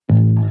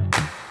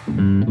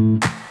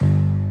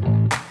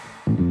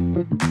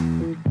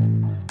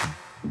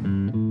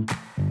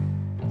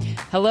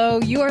Hello,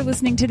 you are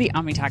listening to the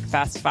OmniTalk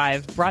Fast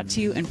 5, brought to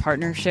you in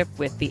partnership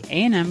with the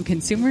A&M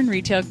Consumer and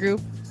Retail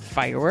Group,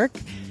 Firework,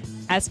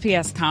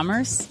 SPS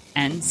Commerce,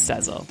 and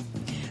Sezzle.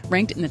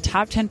 Ranked in the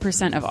top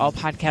 10% of all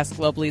podcasts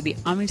globally, the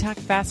OmniTalk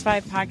Fast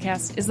 5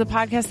 podcast is the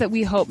podcast that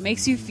we hope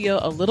makes you feel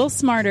a little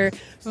smarter,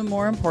 but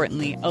more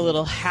importantly, a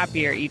little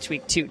happier each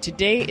week, too.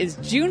 Today is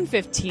June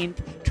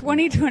 15th,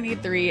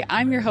 2023.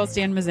 I'm your host,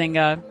 Dan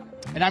Mazinga.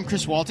 And I'm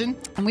Chris Walton.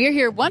 And we are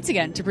here once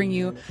again to bring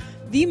you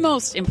the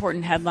most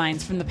important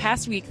headlines from the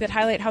past week that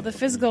highlight how the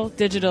physical,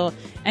 digital,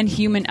 and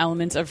human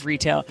elements of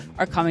retail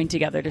are coming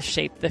together to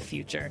shape the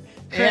future.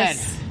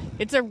 Chris,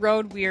 it's a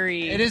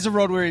road-weary It is a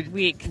road-weary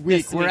week.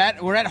 We're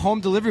at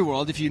Home Delivery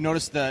World. If you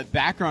notice the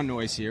background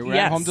noise here, we're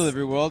at Home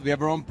Delivery World. We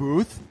have our own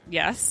booth.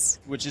 Yes.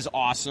 Which is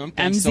awesome.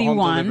 Thanks MZ1. to Home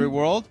Delivery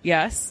World.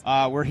 Yes.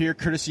 We're here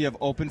courtesy of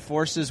Open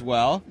Force as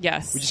well.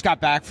 Yes. We just got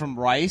back from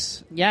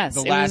Rice. Yes.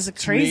 The It last was a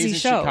crazy 2 days in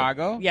show.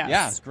 Chicago. Yes.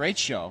 Yeah, it's a great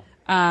show.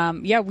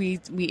 We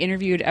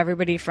interviewed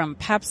everybody from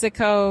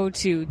PepsiCo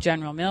to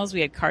General Mills.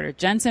 We had Carter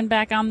Jensen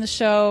back on the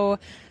show.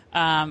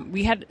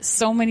 We had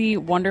so many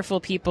wonderful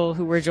people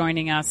who were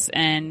joining us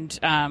and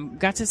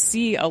got to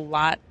see a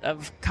lot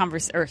of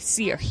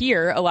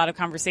hear a lot of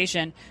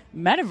conversation.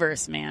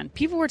 Metaverse, man.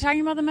 People were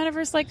talking about the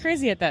metaverse like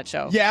crazy at that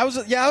show. I was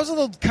a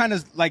little kind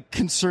of like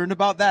concerned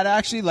about that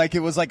actually. Like it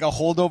was like a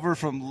holdover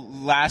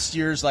from last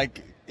year's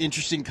like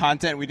interesting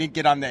content. We didn't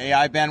get on the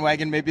AI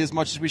bandwagon maybe as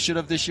much as we should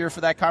have this year for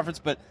that conference,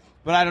 but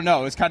I don't know.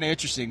 It was kind of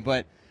interesting.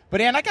 But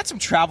Ann, I got some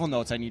travel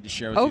notes I need to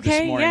share with you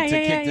this morning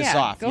to kick this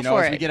off. Go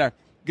for it. We get our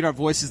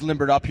voices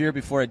limbered up here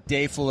before a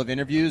day full of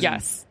interviews.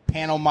 Yes. And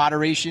panel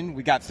moderation.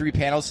 We got 3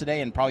 panels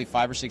today and probably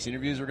 5 or 6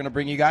 interviews we're going to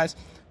bring you guys.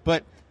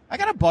 But I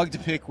got a bug to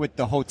pick with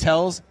the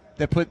hotels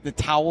that put the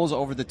towels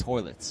over the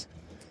toilets.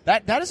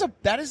 That is a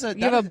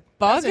You have a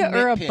bug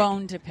or a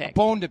bone to pick? A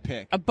bone to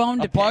pick. A bone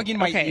to pick. A bug in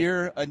my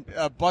ear,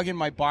 a bug in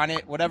my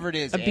bonnet, whatever it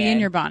is. A bee in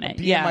your bonnet. A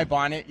bee in my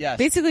bonnet, yes.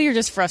 Basically, you're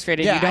just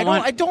frustrated. Yeah,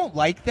 I don't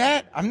like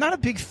that. I'm not a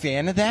big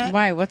fan of that.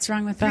 Why? What's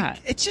wrong with that?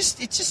 It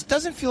just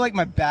doesn't feel like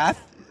my bath.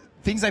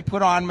 Things I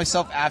put on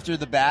myself after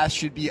the bath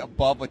should be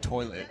above a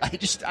toilet.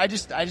 I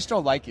just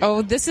don't like it.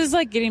 Oh, this is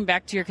like getting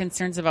back to your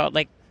concerns about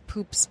like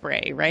poop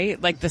spray,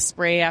 right? Like the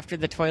spray after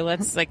the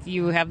toilets. Like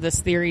you have this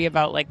theory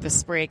about like the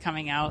spray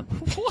coming out.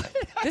 What?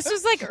 This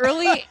was like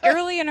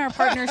early in our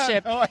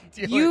partnership. No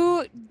idea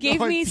you gave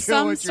no me idea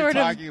some what sort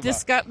you're of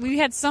talking we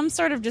had some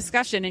sort of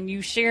discussion and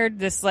you shared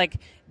this like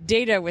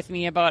data with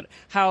me about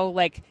how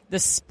like the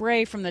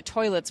spray from the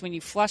toilets when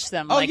you flush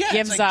them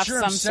gives off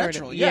Germ some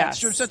Central. sort of it's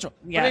Germ Central.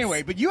 Yes. But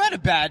anyway, you had a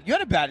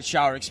bad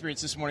shower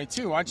experience this morning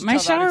too. Why don't you my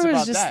tell the shower audience was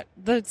about just that?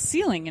 the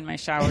ceiling in my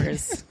shower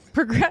is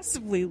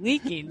progressively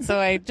leaking, so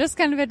I just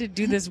kind of had to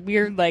do this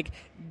weird like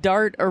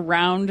dart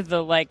around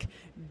the like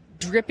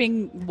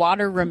dripping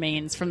water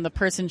remains from the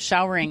person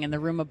showering in the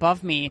room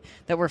above me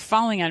that were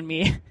falling on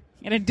me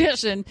in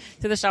addition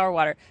to the shower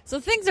water.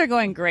 So things are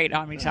going great,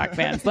 OmniTalk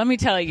fans. Let me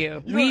tell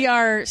you, we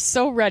are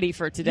so ready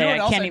for today.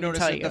 I can't even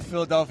tell you. The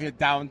Philadelphia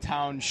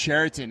downtown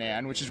Sheraton,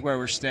 Ann, which is where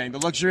we're staying, the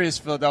luxurious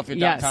Philadelphia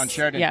downtown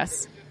Sheraton.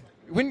 Yes.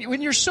 When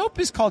your soap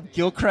is called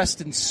Gilchrist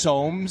and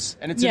Soames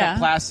and it's in a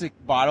plastic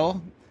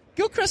bottle,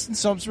 Gilchrist and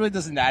Soames really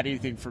doesn't add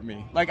anything for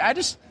me. Like I'm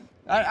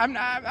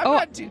not.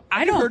 Have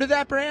you heard of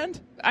that brand?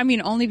 I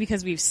mean, only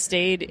because we've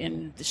stayed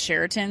in the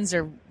Sheratons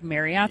or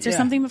Marriotts or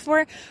something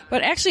before.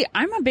 But actually,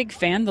 I'm a big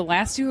fan. The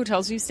last 2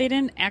 hotels we stayed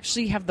in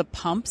actually have the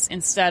pumps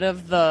instead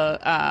of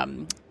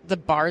the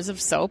bars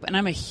of soap, and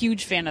I'm a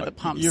huge fan of the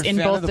pumps in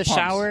both the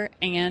shower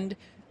and.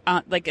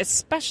 Like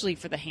especially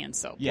for the hand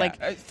soap,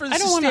 for the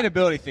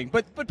sustainability thing.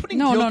 But putting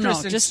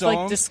Gilchrist and just Soames,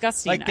 like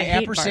disgusting. Like the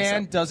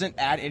ampersand doesn't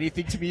add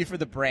anything to me for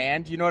the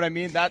brand. You know what I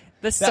mean?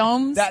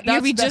 Soames,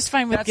 you'd be just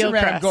fine with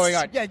Gilchrist. That's going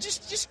on. Yeah,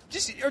 just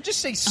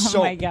say soap.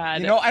 Oh my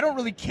God! You know, I don't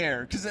really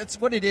care because that's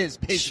what it is.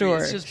 Basically.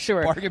 It's just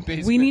bargain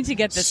basement. We need to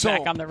get this soap.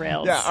 back on the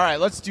rails. Yeah. All right,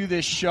 let's do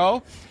this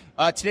show.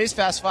 Today's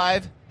Fast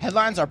 5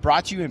 headlines are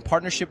brought to you in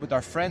partnership with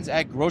our friends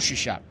at Grocery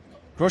Shop.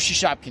 Grocery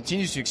Shop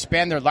continues to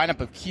expand their lineup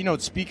of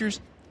keynote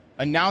speakers,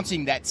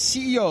 announcing that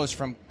CEOs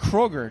from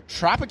Kroger,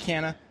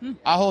 Tropicana,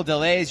 Ahold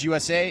Delhaize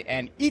USA,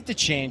 and Eat the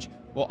Change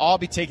will all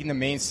be taking the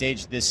main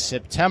stage this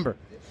September.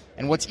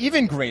 And what's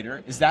even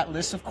greater is that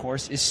list, of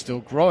course, is still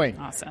growing.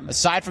 Awesome.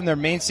 Aside from their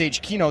main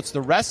stage keynotes,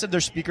 the rest of their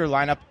speaker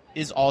lineup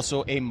is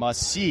also a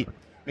must-see.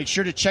 Make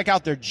sure to check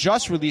out their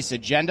just-released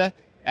agenda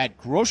at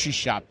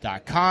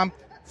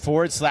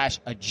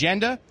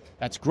groceryshop.com/agenda.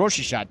 That's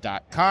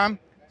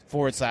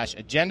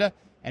groceryshop.com/agenda.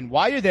 And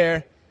while you're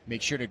there,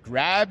 make sure to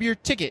grab your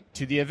ticket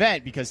to the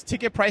event because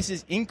ticket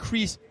prices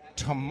increase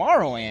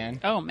tomorrow,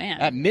 Ann. Oh,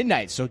 man. At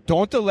midnight, so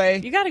don't delay.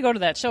 You got to go to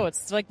that show.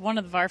 It's like one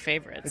of our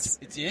favorites.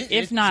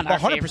 It's not our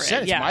 100%, favorite.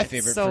 It's my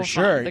favorite so for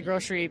sure. Fun. The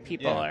grocery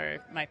people are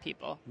my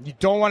people. You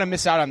don't want to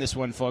miss out on this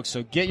one, folks,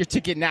 so get your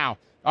ticket now.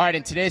 All right,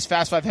 in today's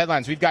Fast 5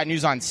 headlines, we've got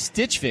news on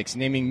Stitch Fix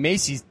naming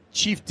Macy's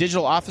Chief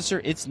Digital Officer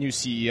its new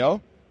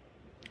CEO.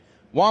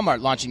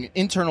 Walmart launching an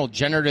internal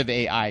generative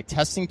AI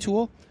testing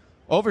tool.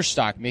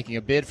 Overstocked making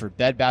a bid for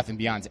Bed Bath &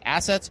 Beyond's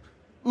assets.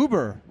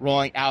 Uber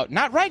rolling out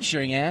not ride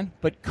sharing, Ann,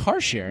 but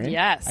car sharing.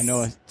 Yes. I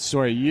know a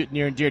story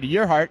near and dear to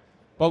your heart.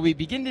 But we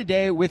begin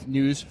today with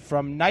news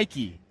from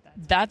Nike.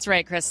 That's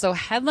right, Chris. So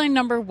headline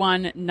number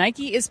 1,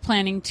 Nike is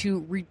planning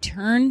to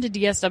return to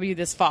DSW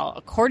this fall.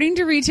 According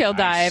to Retail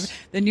Dive,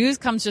 the news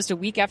comes just a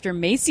week after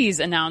Macy's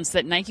announced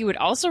that Nike would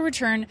also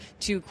return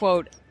to,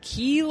 quote,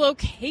 key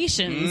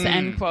locations,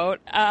 end quote,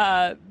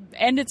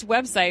 and its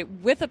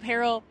website with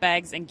apparel,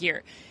 bags, and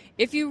gear.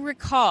 If you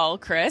recall,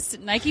 Chris,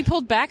 Nike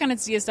pulled back on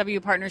its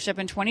DSW partnership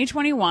in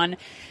 2021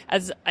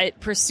 as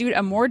it pursued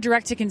a more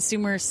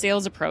direct-to-consumer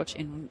sales approach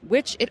in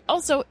which it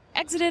also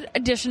exited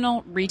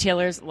additional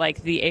retailers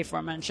like the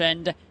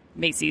aforementioned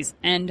Macy's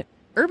and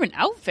Urban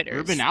Outfitters.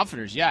 Urban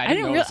Outfitters, yeah.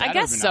 I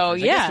guess so,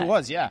 yeah. I guess it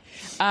was,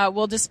 yeah.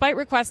 Well, despite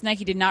requests,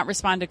 Nike did not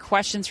respond to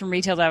questions from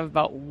Retail Dive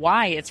about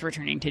why it's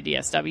returning to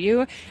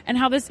DSW and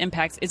how this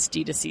impacts its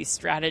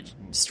D2C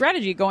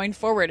strategy going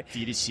forward.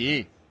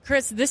 D2C.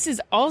 Chris, this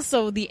is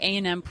also the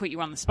A&M put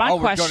you on the spot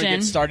question. We're going to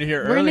get started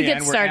here We're early, get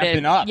and started.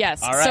 we're amping up.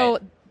 Yes. All right. So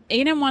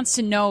A&M wants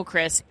to know,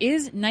 Chris,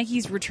 is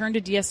Nike's return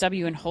to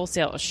DSW and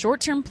wholesale a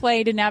short-term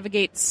play to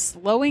navigate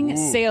slowing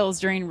sales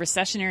during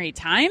recessionary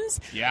times?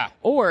 Yeah.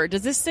 Or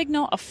does this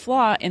signal a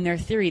flaw in their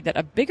theory that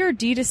a bigger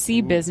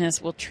D2C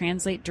business will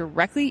translate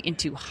directly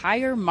into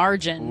higher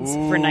margins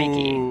for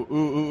Nike?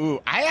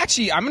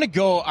 I'm going to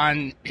go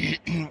on.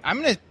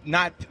 I'm going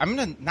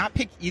to not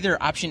pick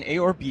either option A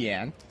or B,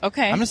 Ann.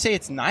 Okay. I'm going to say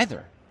it's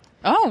neither.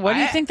 Oh, what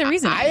do you think the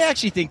reason is? I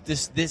actually think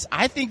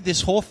I think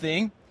this whole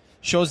thing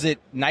shows that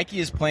Nike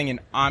is playing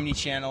an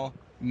omni-channel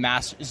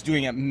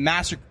giving a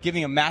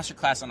master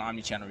class on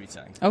omni-channel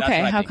retailing.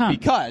 Okay, how come?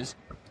 Because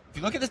if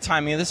you look at the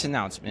timing of this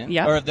announcement,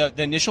 or the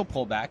initial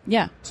pullback,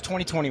 it's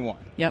 2021.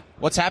 Yep.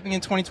 What's happening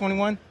in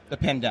 2021? The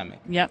pandemic.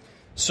 Yep.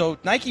 So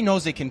Nike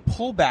knows they can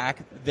pull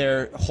back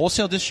their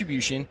wholesale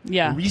distribution,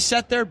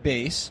 reset their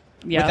base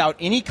without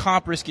any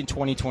comp risk in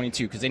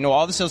 2022 because they know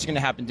all the sales are going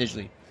to happen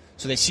digitally.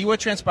 So they see what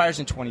transpires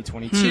in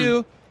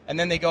 2022, and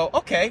then they go,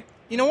 okay,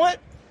 you know what?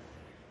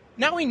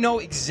 Now we know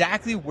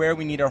exactly where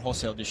we need our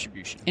wholesale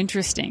distribution.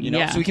 Interesting,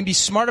 So we can be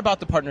smart about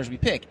the partners we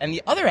pick. And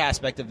the other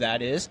aspect of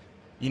that is,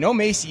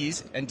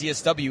 Macy's and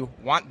DSW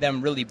want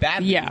them really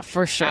badly. Yeah,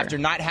 for sure. After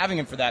not having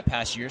them for that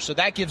past year. So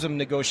that gives them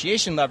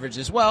negotiation leverage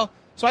as well.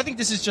 So I think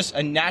this is just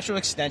a natural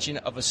extension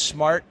of a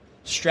smart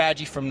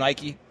strategy from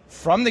Nike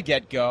from the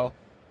get-go.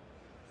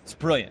 It's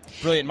brilliant.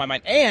 Brilliant in my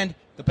mind. And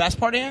the best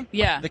part, Ann?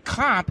 Yeah. The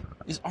comp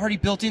is already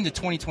built into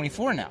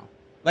 2024 now.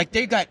 Like,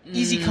 they've got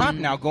easy comp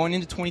now going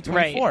into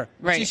 2024,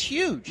 which is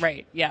huge.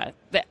 Right, yeah.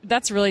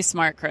 That's really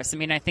smart, Chris. I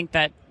mean, I think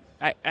that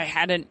I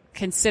hadn't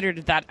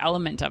considered that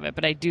element of it,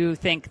 but I do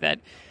think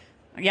that,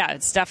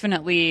 it's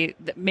definitely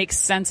that makes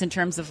sense in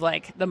terms of,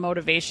 like, the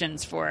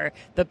motivations for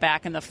the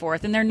back and the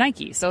forth, and they're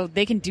Nike, so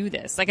they can do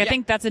this. Like, I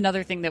think that's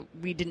another thing that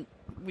we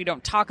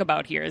don't talk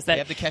about here is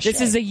that this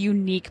is a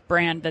unique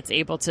brand that's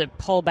able to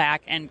pull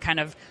back and kind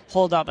of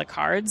hold all the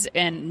cards,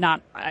 and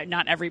not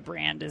every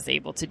brand is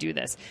able to do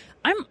this.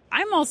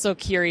 I'm also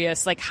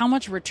curious, like, how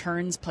much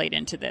returns played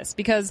into this,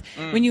 because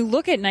when you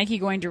look at Nike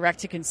going direct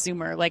to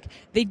consumer, like,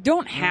 they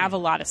don't have a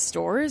lot of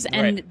stores,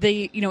 and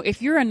they,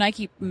 if you're a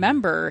Nike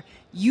member,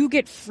 you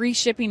get free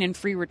shipping and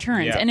free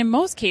returns. And in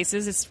most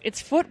cases, it's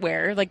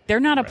footwear. Like,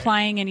 they're not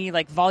applying any,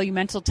 like,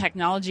 volumental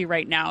technology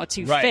right now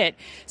to fit.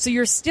 So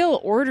you're still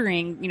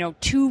ordering,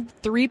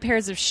 2-3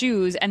 pairs of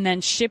shoes and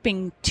then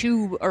shipping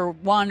 2 or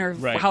 1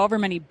 or however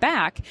many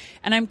back.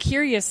 And I'm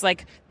curious,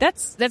 like,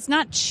 that's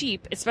not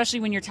cheap,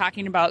 especially when you're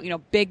talking about,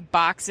 big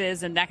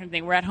boxes and that kind of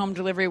thing. We're at Home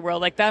Delivery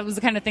World. Like, that was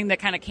the kind of thing that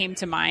kind of came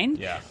to mind.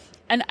 Yeah.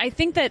 And I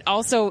think that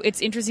also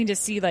it's interesting to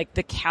see, like,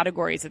 the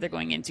categories that they're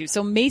going into.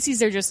 So Macy's,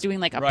 they're just doing,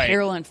 like,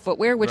 apparel and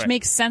footwear, which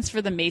makes sense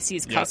for the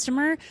Macy's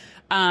customer.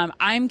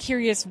 I'm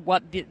curious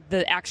what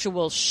the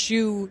actual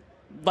shoe,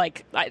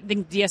 like, I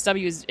think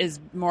DSW is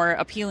more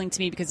appealing to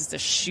me because it's a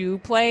shoe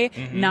play,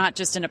 not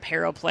just an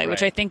apparel play,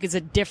 which I think is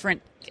a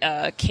different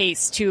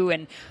case too.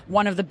 And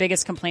one of the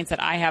biggest complaints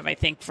that I have, I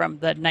think, from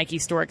the Nike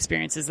store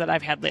experiences that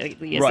I've had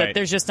lately is that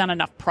there's just not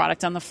enough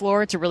product on the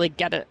floor to really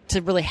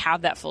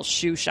have that full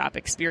shoe shop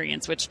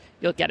experience, which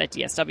you'll get at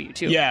DSW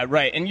too. Yeah,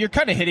 right. And you're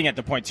kind of hitting at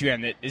the point too,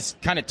 and it is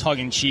kind of tongue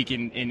in cheek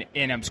in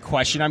A&M's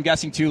question, I'm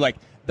guessing too, like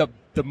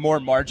the more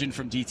margin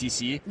from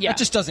DTC, that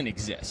just doesn't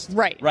exist.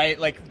 Right?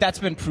 Like, that's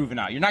been proven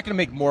out. You're not going to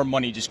make more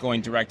money just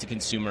going direct to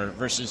consumer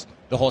versus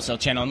the wholesale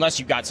channel unless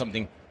you've got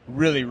something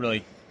really,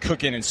 really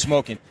cooking and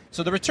smoking.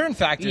 So the return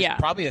factor is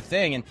probably a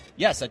thing, and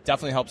yes, that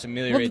definitely helps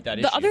ameliorate that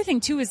issue. The other thing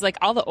too is, like,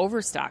 all the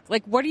overstock.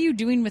 Like, what are you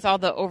doing with all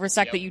the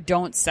overstock that you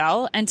don't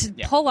sell? And to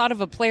pull out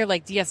of a player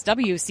like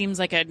DSW seems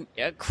like a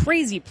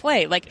crazy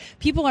play. Like,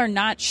 people are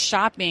not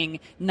shopping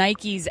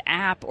Nike's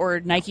app or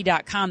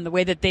Nike.com the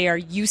way that they are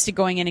used to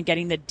going in and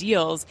getting the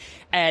deals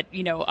at,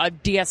 a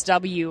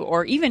DSW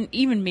or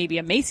even maybe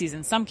a Macy's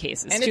in some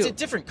cases. And too. It's a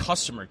different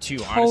customer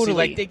too, honestly.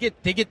 Like, they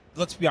get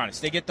let's be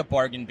honest, they get the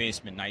bargain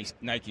basement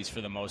Nikes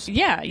for the most part.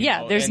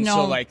 Yeah. There's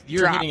so, like,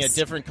 you're hitting a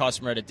different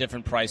customer at a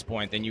different price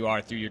point than you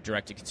are through your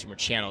direct-to-consumer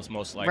channels,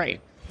 most likely.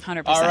 Right,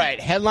 100%. All right,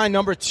 headline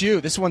number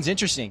 2. This one's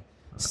interesting.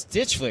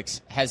 Stitch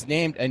Fix has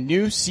named a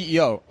new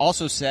CEO.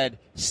 Also said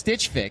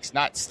Stitch Fix,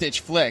 not Stitch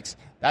Flicks.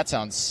 That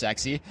sounds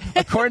sexy.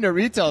 According to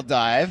Retail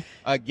Dive,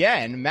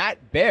 again,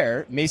 Matt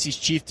Baer, Macy's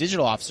chief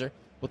digital officer,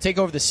 will take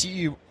over the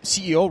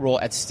CEO role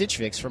at Stitch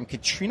Fix from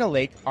Katrina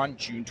Lake on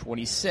June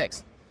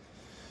 26th.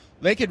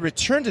 Lake had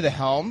returned to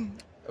helm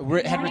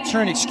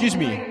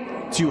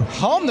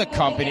the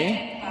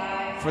company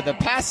for the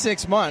past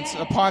 6 months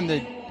upon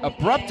the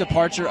abrupt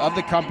departure of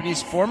the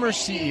company's former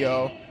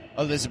CEO,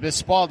 Elizabeth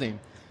Spaulding.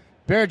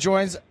 Baer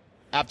joins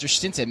after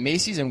stints at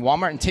Macy's and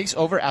Walmart and takes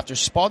over after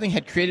Spaulding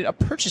had created a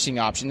purchasing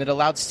option that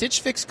allowed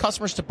Stitch Fix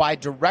customers to buy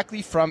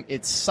directly from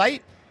its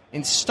site,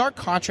 in stark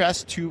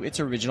contrast to its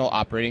original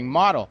operating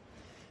model.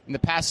 In the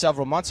past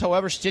several months,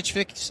 however, Stitch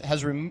Fix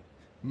has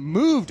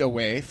moved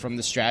away from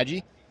the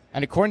strategy,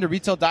 and according to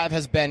Retail Dive,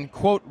 has been,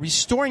 quote,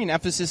 restoring an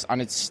emphasis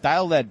on its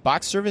style-led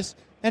box service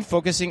and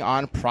focusing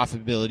on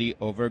profitability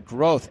over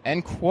growth,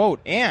 end quote.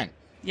 Ann.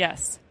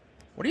 Yes.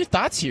 What are your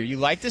thoughts here? You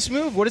like this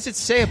move? What does it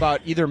say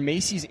about either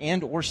Macy's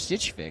and or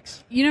Stitch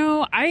Fix? You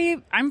know,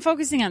 I'm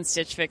focusing on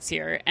Stitch Fix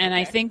here, and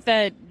okay. I think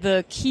that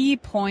the key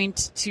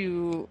point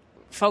to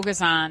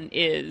focus on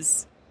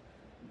is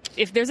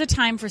if there's a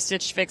time for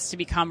Stitch Fix to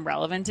become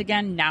relevant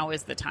again, now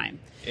is the time.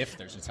 If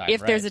there's a time,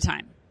 If there's a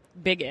time.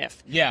 Big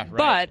if. Yeah,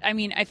 right. But, I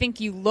mean, I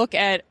think you look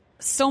at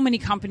so many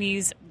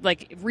companies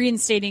like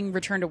reinstating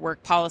return to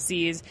work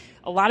policies.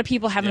 A lot of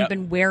people haven't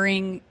been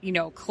wearing,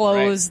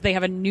 clothes. Right. They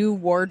have a new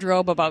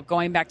wardrobe about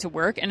going back to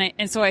work.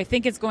 And so I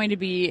think it's going to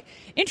be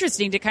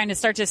interesting to kind of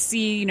start to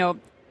see,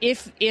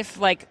 if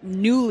like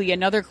newly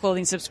another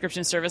clothing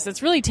subscription service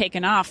that's really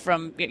taken off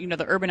from,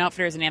 the Urban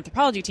Outfitters and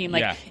Anthropologie team,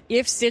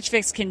 if Stitch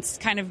Fix can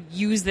kind of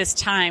use this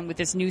time with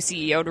this new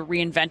CEO to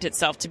reinvent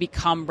itself to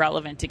become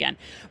relevant again.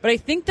 But I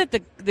think that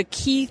the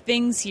key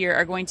things here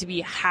are going to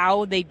be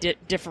how they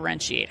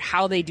differentiate,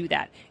 how they do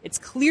that. It's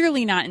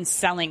clearly not in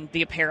selling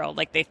the apparel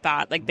like they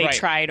thought, like they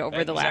tried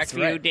over the last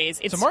few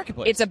days. It's a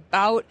marketplace. It's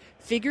about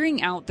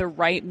figuring out the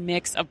right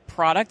mix of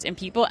product and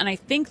people. And I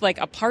think like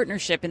a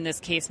partnership in this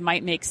case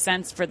might make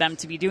sense for them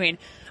to be doing.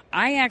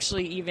 I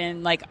actually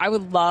even I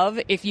would love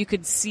if you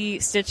could see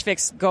Stitch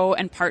Fix go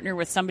and partner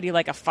with somebody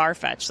like a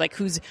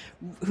Farfetch,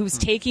 who's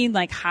taking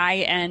high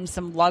end,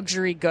 some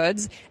luxury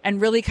goods and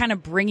really kind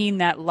of bringing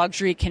that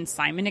luxury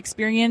consignment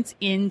experience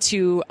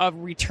into a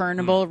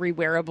returnable,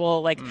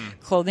 rewearable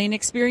clothing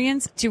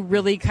experience to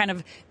really kind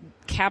of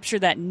capture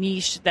that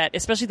niche, that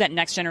especially that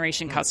next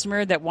generation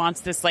customer that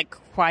wants this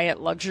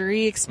quiet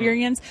luxury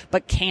experience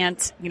but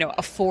can't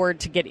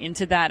afford to get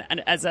into that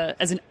as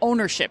an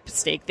ownership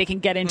stake. They can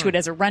get into it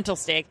as a rental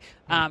stake.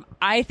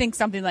 I think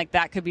something like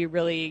that could be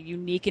really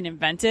unique and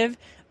inventive.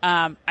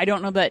 I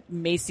don't know that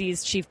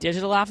Macy's chief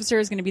digital officer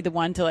is going to be the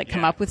one to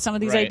come up with some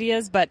of these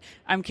ideas, but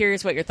I'm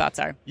curious what your thoughts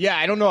are. Yeah,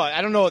 I don't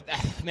know.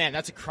 Man,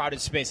 that's a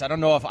crowded space. I don't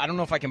know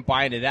if I can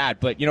buy into that,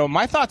 but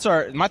my thoughts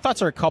are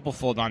a couple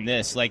fold on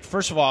this.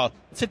 First of all,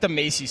 let's hit the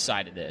Macy's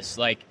side of this.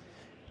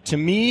 To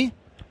me,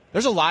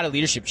 there's a lot of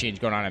leadership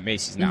change going on at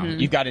Macy's now. Mm-hmm.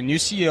 You've got a new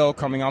CEO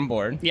coming on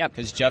board. Yep.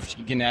 Because Jeff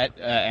Gannett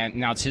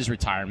announced his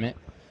retirement.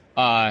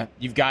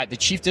 You've got the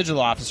chief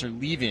digital officer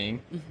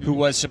leaving, who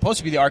was supposed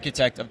to be the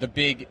architect of the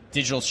big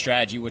digital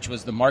strategy, which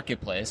was the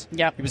marketplace.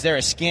 Yep. He was there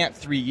a scant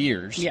 3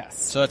 years.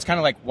 Yes. So it's kind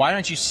of why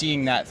aren't you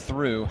seeing that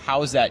through?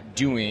 How is that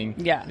doing?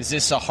 Yeah. Is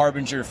this a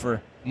harbinger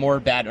for more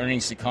bad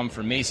earnings to come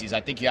from Macy's?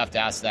 I think you have to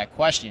ask that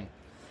question.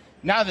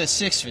 Now the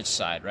Stitch Fix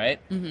side, right?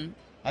 Mm-hmm.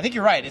 I think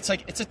you're right. It's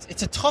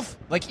a tough,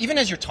 even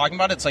as you're talking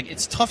about it,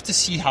 it's tough to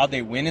see how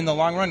they win in the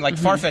long run.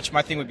 Farfetch,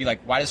 my thing would be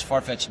why does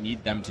Farfetch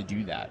need them to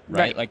do that,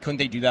 right? Couldn't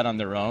they do that on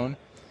their own?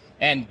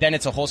 And then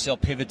it's a wholesale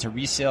pivot to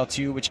resale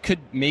too, which could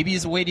maybe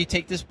is a way to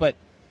take this, but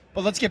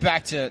let's get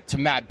back to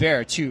Matt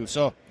Baer too.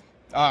 So,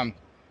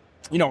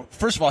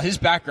 first of all, his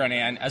background,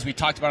 Ann, as we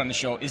talked about on the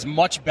show, is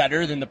much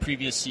better than the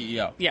previous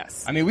CEO.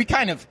 Yes. I mean, we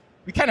kind of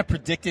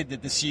predicted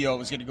that the CEO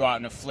was going to go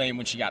out in a flame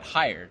when she got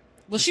hired.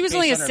 Well, she was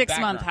only a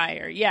 6-month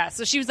hire. Yeah,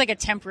 so she was a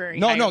temporary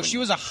hire. No, she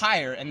was a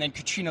hire, and then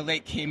Katrina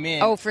Lake came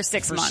in. For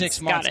 6 months.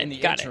 6 months in the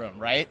interim,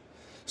 right?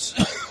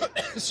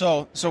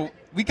 So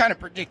we kind of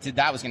predicted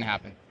that was going to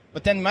happen.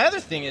 But then my other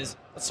thing is,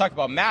 let's talk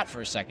about Matt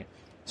for a second.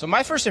 So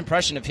my first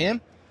impression of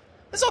him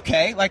is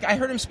okay. I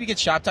heard him speak at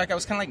Shop Talk. I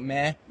was kind of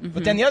meh. Mm-hmm.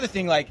 But then the other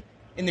thing,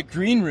 in the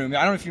green room,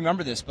 I don't know if you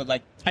remember this,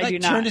 but he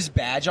turned his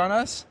badge on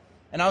us.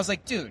 And I was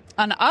like, dude.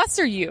 On us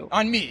or you?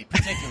 On me,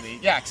 particularly.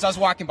 Yeah, because I was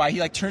walking by. He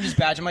turned his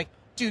badge. I'm like,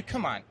 dude,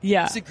 come on.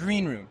 Yeah. It's a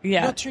green room.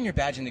 Yeah. You don't turn your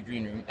badge in the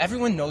green room.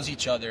 Everyone knows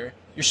each other.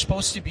 You're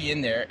supposed to be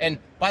in there. And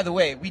by the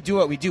way, we do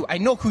what we do. I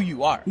know who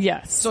you are.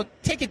 Yes. So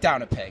take it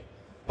down a peg.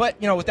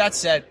 But, with that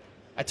said,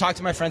 I talked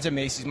to my friends at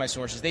Macy's, my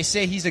sources. They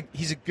say he's a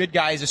good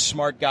guy. He's a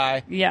smart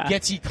guy. Yeah.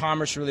 Gets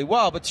e-commerce really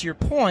well. But to your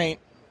point,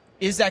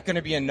 is that going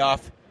to be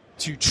enough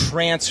to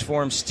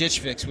transform Stitch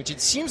Fix, which it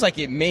seems like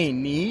it may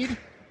need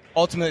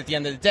ultimately at the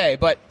end of the day.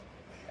 But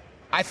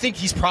I think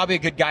he's probably a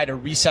good guy to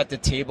reset the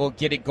table,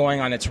 get it going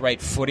on its right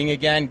footing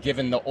again,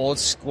 given the old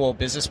school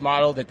business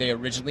model that they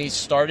originally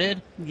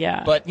started.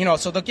 Yeah. But,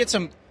 so they'll get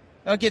some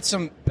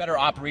better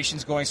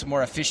operations going, some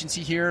more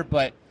efficiency here.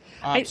 But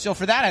So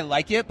for that, I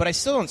like it, but I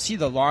still don't see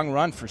the long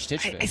run for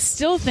Stitch Fix. I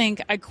still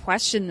think I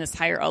question this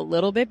hire a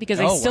little bit because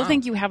I still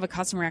think you have a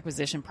customer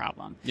acquisition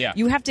problem. Yeah.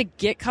 You have to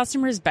get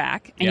customers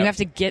back, and you have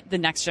to get the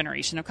next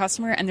generation of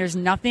customer, and there's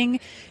nothing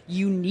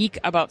unique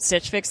about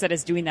Stitch Fix that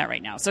is doing that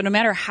right now. So no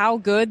matter how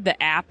good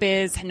the app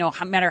is, no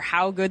matter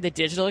how good the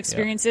digital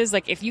experience is,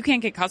 like if you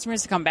can't get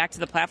customers to come back to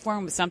the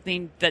platform with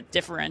something that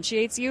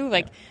differentiates you,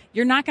 like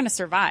you're not going to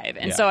survive.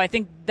 And so I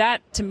think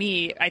that, to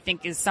me, I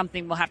think is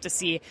something we'll have to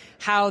see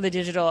how the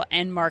digital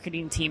and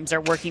marketing teams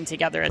are working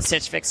together at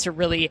Stitch Fix to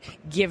really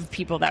give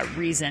people that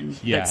reason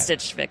that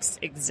Stitch Fix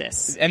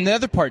exists. And the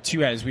other part,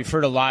 too, is we've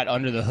heard a lot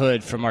under the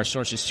hood from our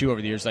sources, too,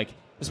 over the years. Like,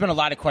 there's been a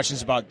lot of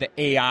questions about the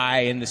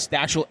AI and the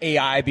actual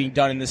AI being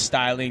done in the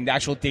styling, the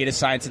actual data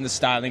science in the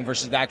styling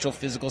versus the actual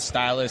physical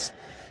stylist.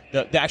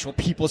 The actual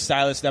people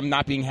stylist, them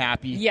not being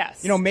happy.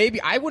 Yes.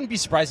 Maybe I wouldn't be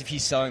surprised if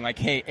he's selling like,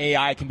 hey,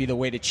 AI can be the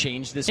way to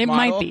change this model. It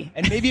might be.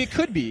 And maybe it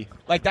could be.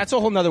 Like, that's a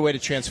whole nother way to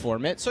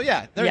transform it. So,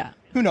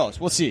 who knows?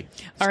 We'll see.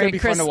 It's going to be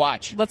Chris, fun to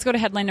watch. Let's go to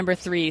headline number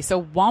 3.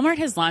 So Walmart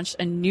has launched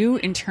a new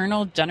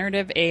internal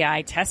generative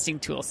AI testing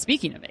tool.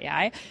 Speaking of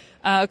AI,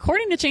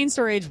 according to Chain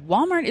Storage,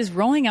 Walmart is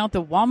rolling out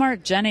the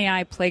Walmart Gen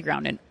AI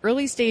Playground, an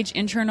early-stage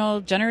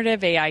internal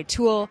generative AI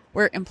tool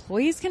where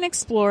employees can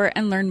explore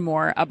and learn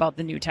more about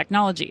the new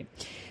technology.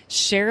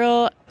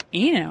 Cheryl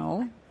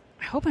Eno,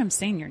 I hope I'm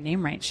saying your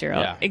name right,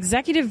 Cheryl,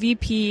 Executive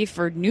VP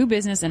for New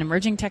Business and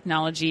Emerging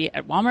Technology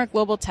at Walmart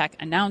Global Tech,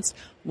 announced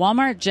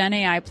Walmart Gen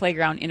AI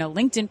Playground in a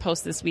LinkedIn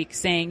post this week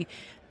saying,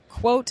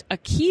 quote, a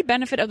key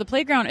benefit of the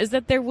playground is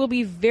that there will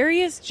be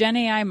various Gen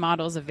AI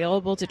models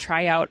available to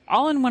try out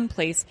all in one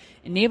place,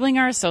 enabling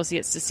our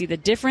associates to see the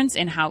difference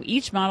in how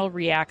each model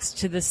reacts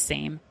to the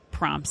same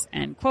prompts,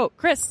 end quote.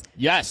 Chris.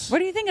 Yes. What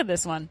do you think of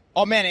this one?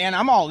 Oh, man, Ann,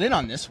 I'm all in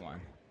on this one.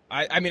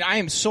 I mean, I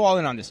am so all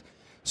in on this.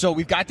 So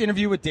we've got the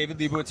interview with David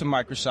Leibowitz of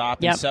Microsoft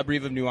and Seb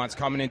Reeve of Nuance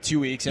coming in 2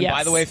 weeks. And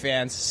by the way,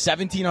 fans,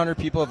 1,700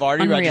 people have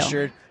already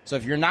registered. So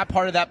if you're not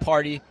part of that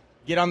party,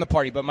 get on the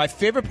party. But my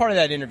favorite part of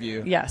that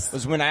interview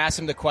was when I asked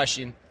him the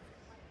question,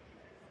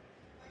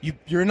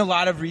 you're in a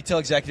lot of retail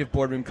executive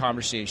boardroom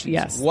conversations.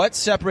 Yes. What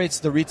separates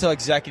the retail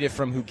executive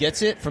from who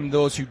gets it from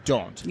those who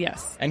don't?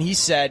 Yes. And he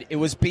said it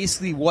was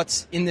basically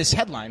what's in this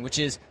headline, which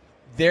is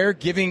they're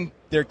giving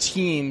their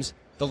teams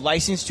the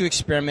license to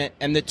experiment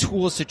and the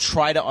tools to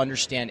try to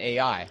understand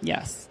AI.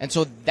 Yes. And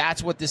so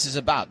that's what this is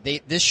about.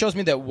 This shows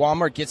me that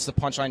Walmart gets the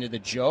punchline to the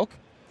joke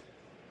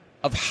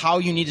of how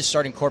you need to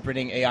start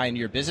incorporating AI into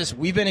your business.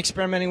 We've been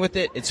experimenting with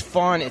it. It's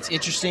fun. It's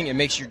interesting. It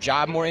makes your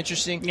job more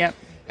interesting. Yep.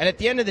 And at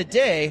the end of the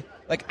day,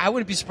 like, I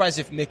wouldn't be surprised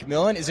if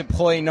McMillan is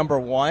employee number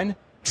 1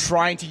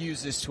 trying to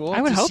use this tool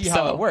to see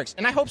how it works.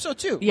 And I hope so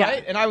too,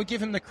 right? And I would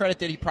give him the credit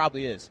that he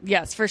probably is.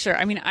 Yes, for sure.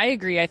 I mean, I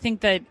agree. I think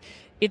that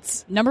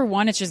it's number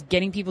one, it's just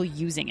getting people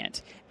using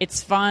it.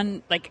 It's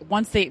fun. Like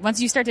once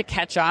you start to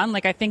catch on,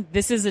 like I think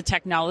this is a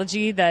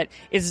technology that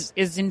is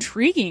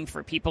intriguing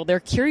for people. They're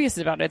curious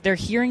about it. They're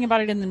hearing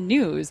about it in the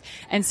news.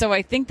 And so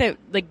I think that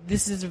like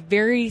this is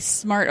very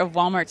smart of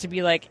Walmart to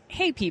be like,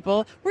 hey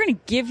people, we're going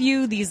to give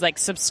you these like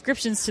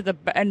subscriptions to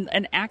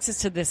and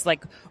access to this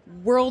like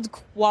world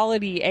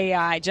quality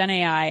AI, Gen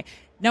AI.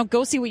 Now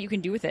go see what you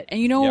can do with it. And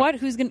you know what?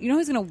 Who's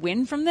gonna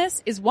win from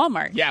this is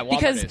Walmart. Yeah, Walmart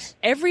because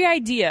every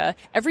idea,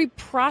 every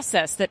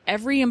process that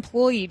every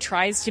employee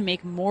tries to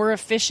make more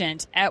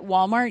efficient at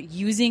Walmart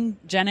using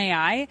Gen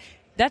AI,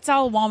 that's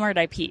all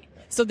Walmart IP.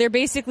 So they're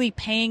basically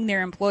paying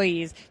their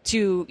employees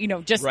to,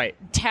 just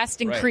test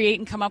and create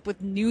and come up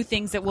with new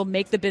things that will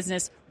make the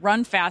business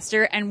run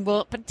faster and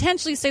will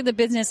potentially save the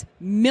business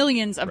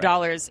millions of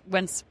dollars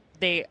once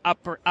they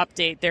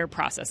update their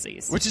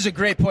processes. Which is a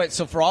great point.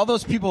 So for all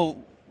those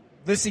people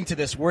listening to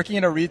this, working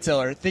in a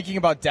retailer, thinking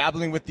about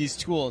dabbling with these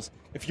tools,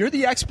 if you're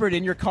the expert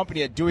in your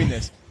company at doing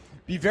this,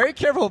 be very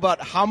careful about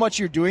how much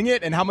you're doing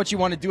it and how much you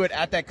want to do it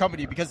at that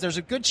company, because there's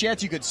a good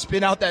chance you could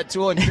spin out that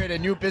tool and create a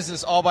new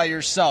business all by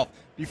yourself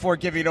before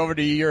giving it over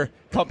to your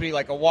company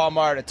like a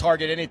Walmart, a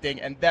Target, anything,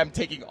 and them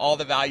taking all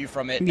the value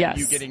from it and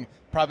you getting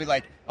probably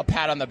like a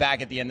pat on the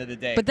back at the end of the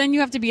day. But then you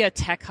have to be a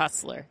tech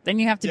hustler. Then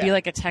you have to be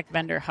like a tech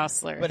vendor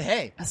hustler. But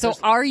hey. So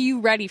are you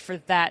ready for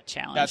that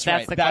challenge? That's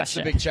right. That's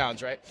the big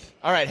challenge, right?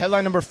 All right,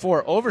 headline number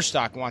 4.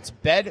 Overstock wants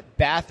Bed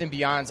Bath &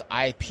 Beyond's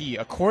IP.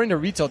 According to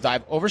Retail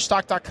Dive,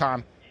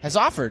 Overstocked.com has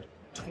offered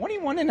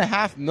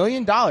 $21.5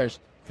 million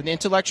for the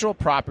intellectual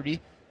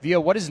property via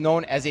what is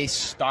known as a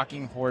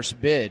stalking horse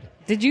bid.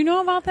 Did you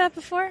know about that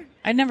before?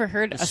 I'd never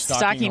heard a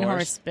stalking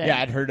horse bid. Yeah,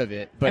 I'd heard of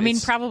it. But I mean,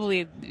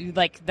 probably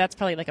like that's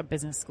probably like a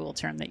business school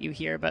term that you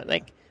hear. But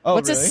like,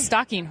 what's really? a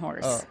stalking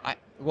horse?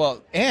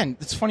 And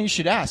it's funny you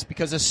should ask,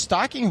 because a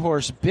stalking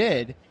horse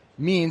bid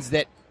means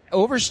that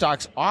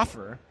Overstock's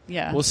offer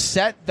will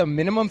set the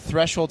minimum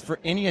threshold for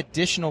any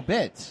additional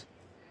bids.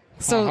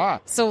 So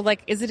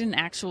like, is it an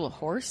actual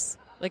horse?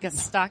 Like a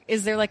stock?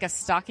 Is there like a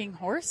stalking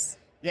horse?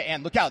 Yeah,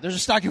 and look out. There's a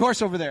stalking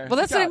horse over there. Well,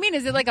 that's Look what out. I mean.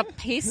 Is it like a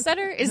pace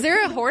setter? Is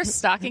there a horse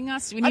stalking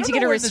us? Do we I need don't to know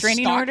get a where the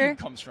restraining stalking order?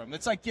 comes from.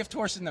 It's like gift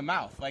horse in the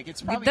mouth. Like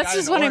it's probably That's got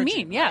just an what I origin,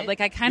 mean. Yeah, right? like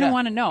I kind of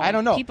want to know. I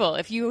don't know. People,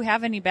 if you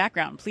have any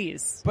background,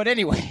 please. But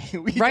anyway,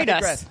 we Write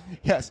digress. us.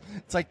 Yes,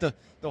 it's like the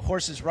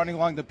horses running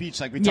along the beach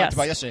like we talked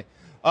about yesterday.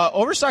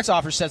 Overstock's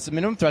offer sets the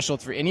minimum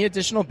threshold for any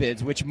additional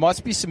bids, which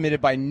must be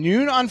submitted by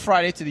noon on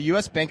Friday to the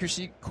U.S.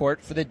 Bankruptcy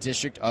Court for the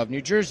District of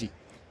New Jersey.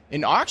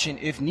 An auction,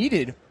 if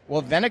needed,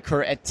 will then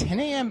occur at 10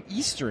 a.m.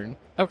 Eastern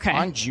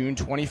on June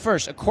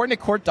 21st. According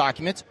to court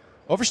documents,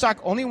 Overstock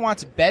only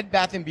wants Bed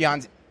Bath &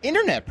 Beyond's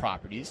internet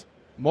properties,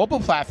 mobile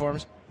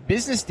platforms,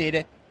 business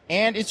data,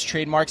 and its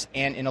trademarks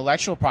and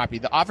intellectual property.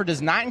 The offer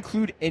does not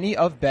include any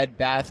of Bed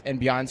Bath &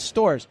 Beyond's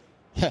stores.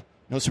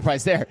 No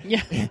surprise there.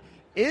 Yeah.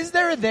 Is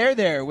there a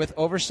there with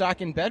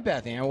Overstock and Bed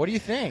Bath? What do you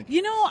think?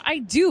 I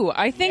do.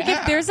 I think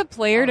if there's a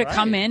player to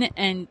come in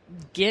and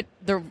get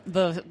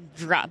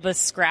the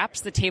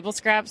scraps, the table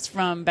scraps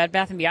from Bed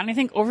Bath & Beyond, I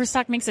think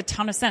Overstock makes a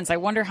ton of sense. I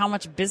wonder how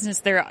much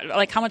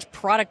how much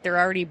product they're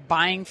already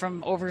buying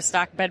from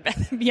Overstock, Bed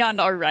Bath &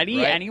 Beyond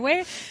already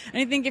anyway.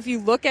 And I think if you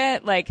look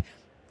at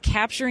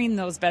capturing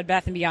those Bed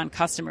Bath & Beyond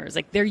customers,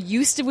 they're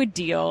used to a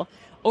deal.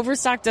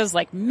 Overstock does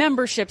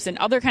memberships and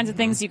other kinds of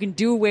things. You can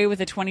do away with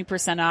the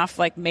 20% off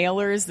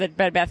mailers that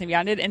Bed Bath &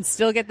 Beyond did and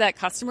still get that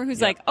customer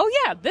who's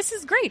oh yeah, this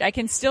is great. I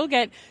can still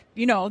get,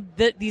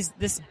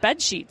 this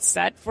bed sheet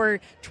set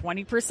for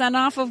 20%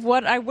 off of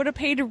what I would have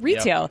paid at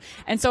retail. Yep.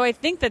 And so I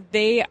think that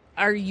they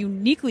are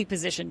uniquely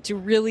positioned to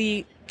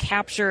really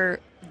capture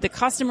the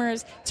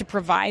customers, to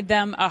provide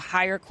them a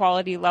higher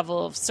quality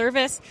level of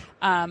service.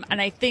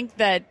 And I think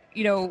that,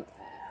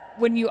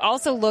 when you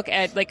also look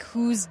at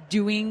who's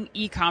doing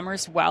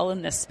e-commerce well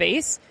in this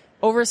space,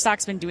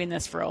 Overstock's been doing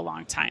this for a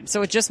long time.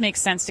 So it just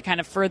makes sense to kind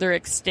of further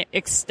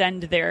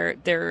extend their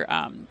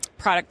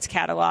product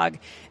catalog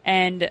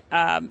and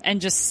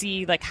just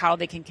see how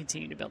they can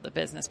continue to build the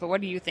business. But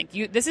what do you think?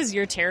 This is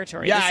your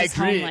territory. Yeah, this is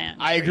I agree. Homeland.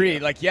 I agree.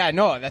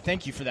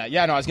 Thank you for that.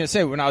 Yeah, no, I was going to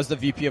say, when I was the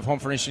VP of home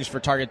furnishings for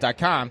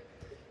Target.com,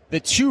 the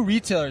two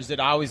retailers that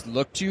I always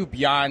look to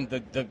beyond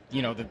the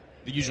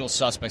usual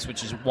suspects,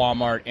 which is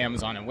Walmart,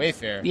 Amazon, and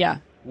Wayfair,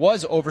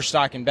 was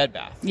Overstock and Bed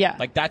Bath. Yeah.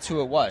 That's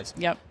who it was.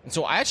 Yep. And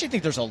so I actually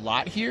think there's a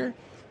lot here,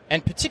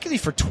 and particularly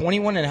for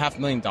 $21.5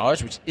 million,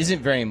 which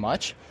isn't very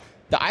much,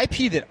 the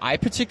IP that I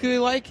particularly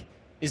like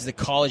is the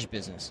college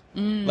business.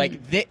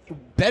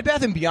 Bed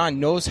Bath &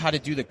 Beyond knows how to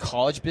do the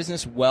college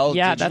business well digitally.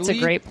 Yeah, that's a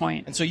great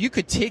point. And so you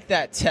could take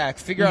that tech,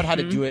 figure out how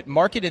to do it,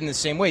 market it in the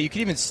same way. You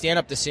could even stand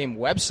up the same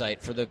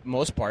website for the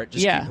most part,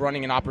 just keep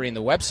running and operating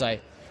the website.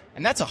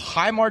 And that's a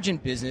high-margin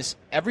business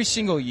every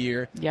single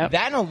year. Yep.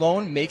 That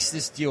alone makes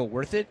this deal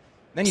worth it.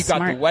 Then you've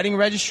got the wedding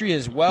registry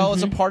as well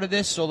as a part of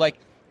this. So,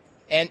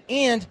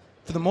 and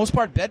for the most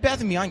part, Bed Bath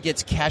 & Beyond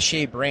gets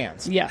cachet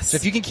brands. Yes. So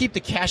if you can keep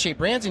the cachet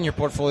brands in your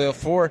portfolio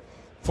for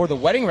the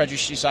wedding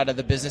registry side of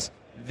the business,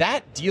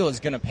 that deal is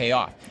going to pay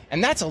off.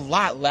 And that's a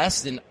lot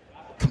less than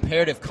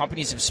comparative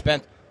companies have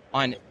spent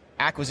on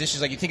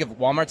acquisitions. You think of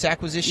Walmart's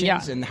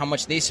acquisitions and how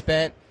much they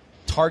spent,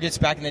 Target's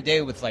back in the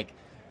day with,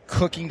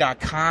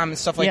 Cooking.com and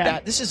stuff like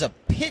that. This is a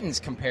pittance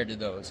compared to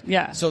those.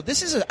 Yeah. So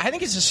I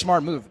think it's a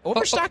smart move.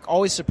 Overstock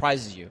always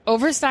surprises you.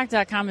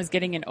 Overstock.com is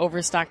getting an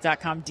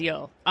Overstock.com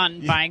deal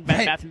on buying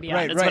Bed Bath &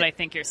 Beyond. That's what I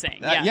think you're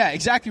saying. Yeah,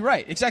 exactly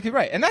right. Exactly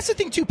right. And that's the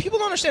thing, too. People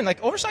don't understand.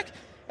 Overstock,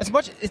 as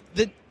much...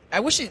 I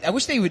wish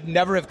they would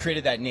never have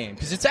created that name,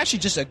 because it's actually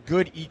just a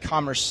good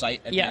e-commerce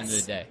site at the end of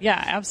the day.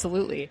 Yeah,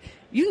 absolutely.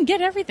 You can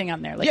get everything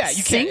on there.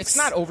 You can. It's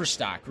not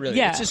Overstock, really.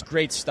 Yeah. It's just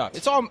great stuff.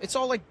 It's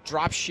all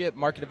drop ship,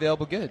 market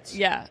available goods.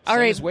 Yeah. All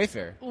right. As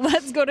Wayfair.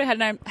 Let's go to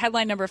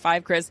headline number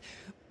 5, Chris.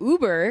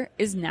 Uber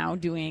is now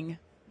doing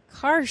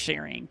car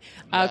sharing.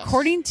 Yes.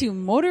 According to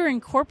Motor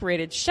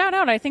Incorporated, shout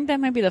out, I think that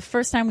might be the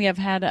first time we have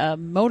had a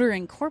Motor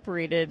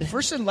Incorporated.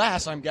 First and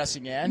last, I'm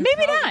guessing, Ann.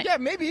 Maybe not. Yeah,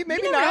 maybe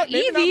not.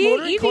 Maybe EV, not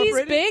Motor EV's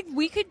Incorporated. big.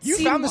 We could You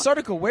see found this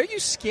article. Where are you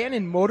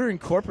scanning Motor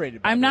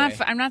Incorporated, by I'm the not. way?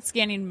 I'm not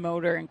scanning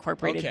Motor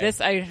Incorporated. Okay.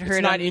 This I heard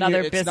It's not on another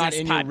it's business not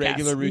in your podcast.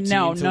 regular routine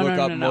no, to no, look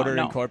no, up no, no, Motor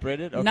no.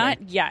 Incorporated? Okay.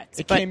 Not yet.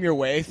 It but came your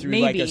way through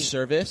maybe, a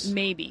service?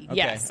 Maybe, okay.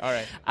 yes. All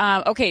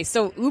right. Okay,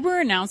 so Uber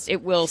announced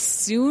it will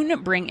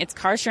soon bring its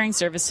car sharing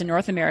service to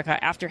North America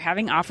after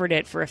having offered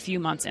it for a few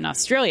months in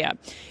Australia.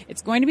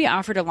 It's going to be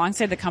offered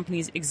alongside the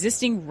company's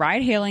existing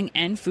ride-hailing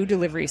and food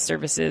delivery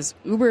services.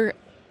 Uber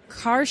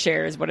Car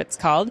Share is what it's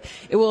called.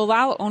 It will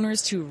allow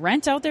owners to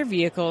rent out their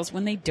vehicles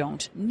when they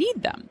don't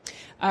need them.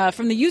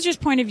 From the user's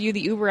point of view, the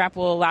Uber app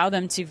will allow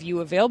them to view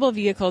available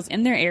vehicles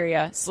in their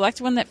area,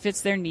 select one that fits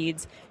their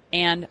needs,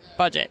 and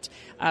budget.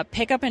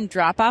 Pickup and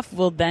drop-off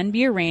will then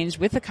be arranged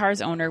with the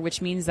car's owner, which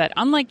means that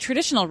unlike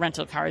traditional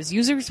rental cars,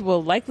 users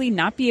will likely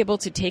not be able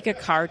to take a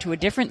car to a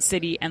different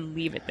city and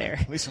leave it there.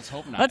 At least let's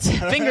hope not.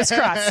 Fingers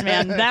crossed,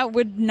 man. That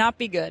would not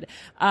be good.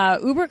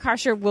 Uber Car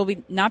Share will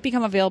not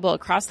become available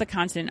across the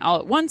continent all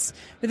at once,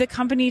 with the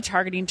company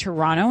targeting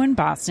Toronto and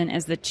Boston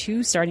as the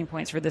 2 starting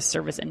points for this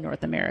service in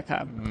North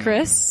America.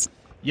 Chris,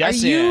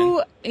 yes, are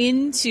you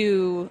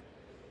into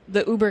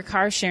the Uber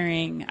car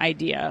sharing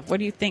idea? What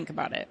do you think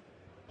about it?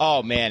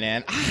 Oh,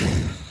 man.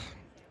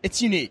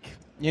 It's unique.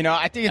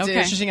 I think it's an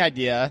interesting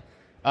idea.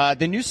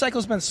 The news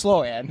cycle's been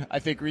slow, Ann, I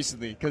think,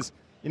 recently. Because,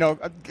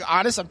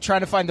 honest, I'm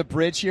trying to find the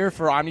bridge here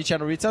for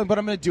omnichannel retailing, but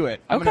I'm going to do it.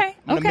 I'm going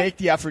to make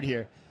the effort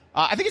here.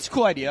 I think it's a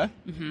cool idea.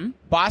 Mm-hmm.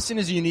 Boston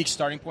is a unique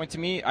starting point to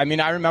me. I mean,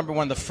 I remember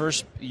one of the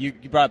first, you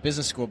brought up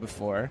business school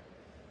before.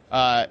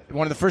 One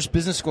of the first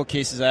business school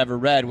cases I ever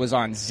read was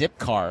on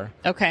Zipcar,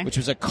 which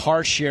was a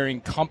car-sharing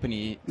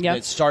company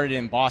that started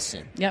in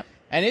Boston. Yep.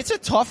 And it's a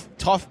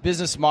tough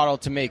business model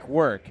to make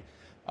work.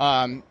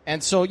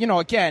 And so,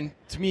 again,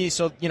 to me,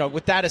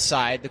 with that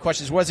aside, the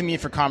question is, what does it mean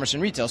for commerce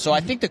and retail? So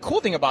I think the cool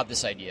thing about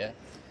this idea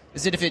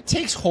is that if it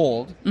takes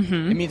hold,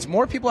 it means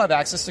more people have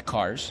access to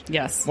cars.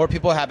 Yes. More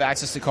people have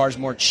access to cars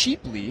more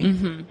cheaply,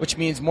 which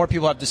means more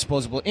people have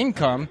disposable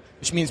income,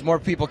 which means more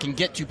people can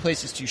get to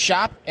places to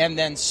shop and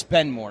then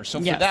spend more. So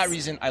for that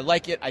reason, I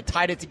like it. I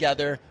tied it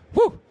together.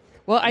 Whew.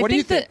 Well, I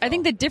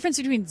think the difference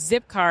between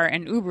Zipcar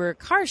and Uber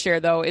car share,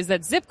 though, is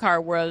that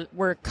Zipcar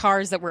were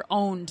cars that were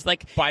owned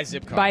by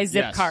Zipcar.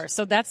 Yes.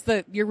 So that's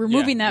you're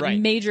removing that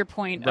major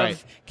point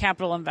of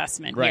capital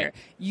investment here.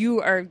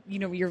 You are,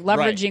 you're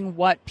leveraging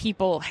what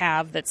people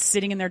have that's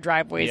sitting in their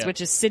driveways, which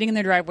is sitting in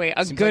their driveway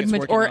at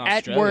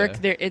work.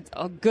 It's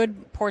a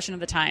good portion of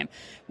the time.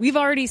 We've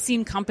already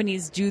seen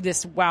companies do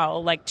this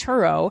well, like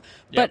Turo.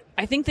 But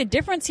I think the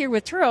difference here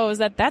with Turo is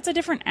that that's a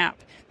different app.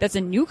 That's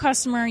a new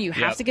customer. You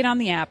have to get on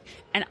the app.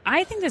 And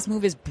I think this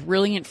move is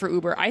brilliant for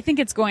Uber. I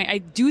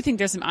do think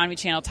there's some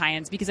omnichannel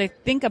tie-ins because I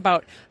think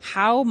about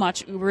how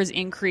much Uber's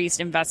increased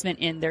investment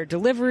in their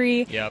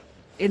delivery,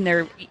 in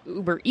their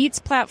Uber Eats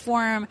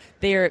platform,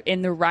 they're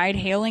in the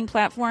ride-hailing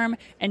platform,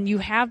 and you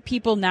have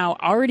people now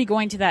already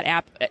going to that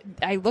app.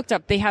 I looked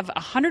up, they have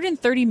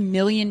 130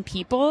 million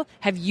people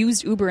have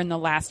used Uber in the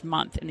last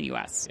month in the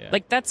U.S. Yeah.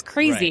 That's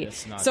crazy.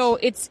 Right, so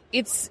it's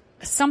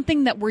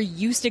something that we're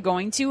used to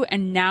going to,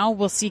 and now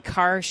we'll see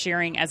car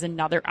sharing as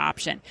another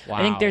option. Wow.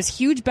 I think there's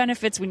huge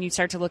benefits when you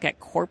start to look at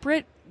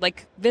corporate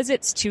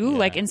visits too.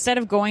 Yeah. Instead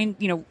of going,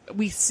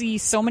 we see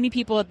so many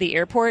people at the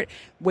airport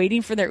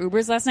waiting for their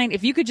Ubers last night.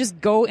 If you could just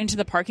go into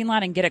the parking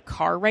lot and get a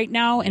car right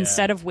now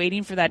instead of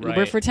waiting for that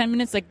Uber for 10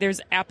 minutes,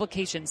 there's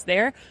applications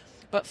there.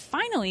 But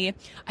finally,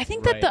 I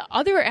think that the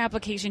other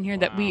application here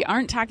that we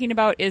aren't talking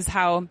about is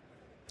how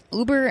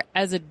Uber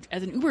as an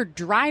Uber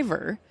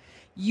driver,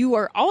 you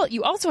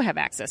also have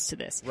access to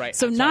this. Right.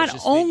 So not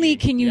only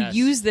can you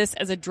use this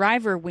as a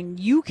driver when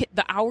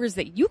the hours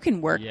that you can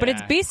work, but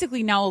it's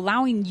basically now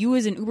allowing you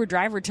as an Uber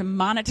driver to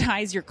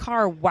monetize your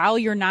car while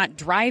you're not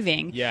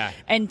driving. Yeah.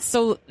 And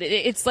so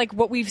it's like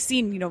what we've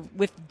seen,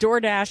 with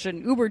DoorDash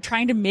and Uber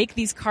trying to make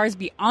these cars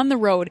be on the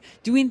road,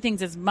 doing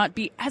things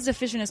be as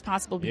efficient as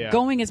possible, be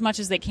going as much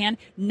as they can.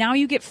 Now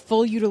you get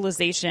full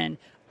utilization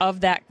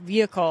of that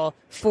vehicle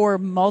for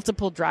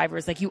multiple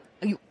drivers.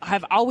 You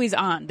have always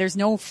on. There's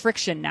no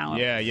friction now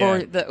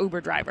for the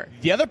Uber driver.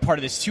 The other part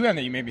of this too, Anne,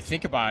 that you made me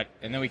think about,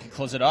 and then we can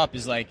close it up,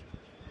 is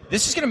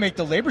this is going to make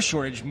the labor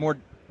shortage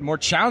more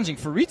challenging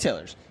for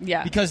retailers.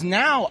 Yeah. Because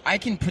now I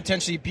can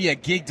potentially be a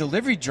gig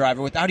delivery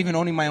driver without even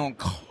owning my own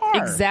car.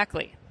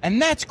 Exactly. And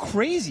that's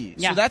crazy.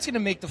 Yeah. So that's going to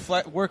make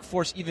the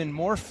workforce even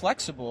more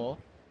flexible.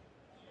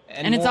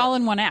 And it's all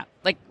in one app.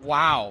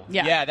 Wow.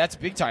 Yeah, that's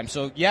big time.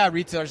 So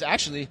retailers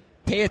actually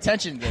pay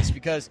attention to this,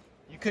 because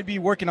you could be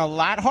working a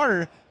lot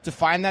harder to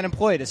find that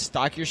employee to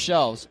stock your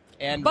shelves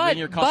and bring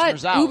your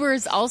customers out. But Uber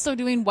is also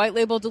doing white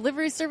label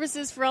delivery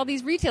services for all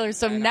these retailers.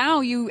 So now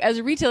you, as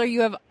a retailer,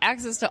 you have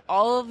access to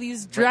all of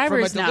these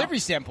drivers from a delivery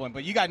standpoint,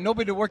 but you got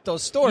nobody to work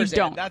those stores. You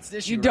don't. That's the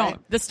issue. You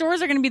don't. The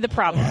stores are going to be the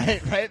problem.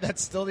 Right.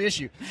 That's still the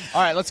issue.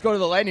 All right, let's go to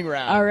the lightning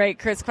round. All right,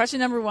 Chris. Question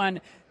number 1.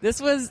 This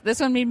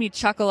one made me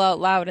chuckle out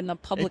loud in the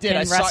Publican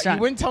restaurant.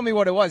 You wouldn't tell me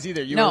what it was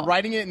either. You were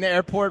writing it in the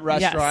airport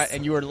restaurant,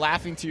 and you were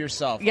laughing to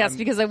yourself. Yes,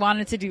 because I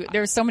wanted to do.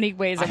 There were so many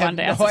ways I wanted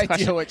to ask this question. I have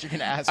no idea what you're going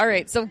to ask. All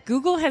right, so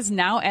Google has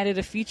now added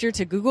a feature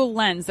to Google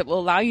Lens that will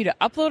allow you to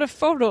upload a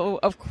photo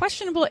of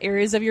questionable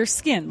areas of your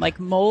skin, like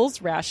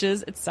moles,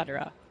 rashes,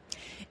 etc.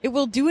 It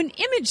will do an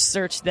image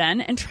search then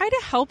and try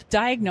to help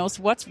diagnose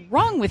what's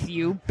wrong with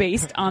you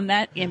based on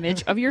that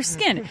image of your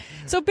skin.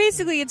 So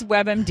basically, it's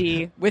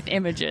WebMD with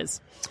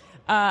images.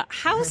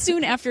 How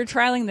soon after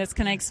trialing this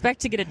can I expect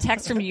to get a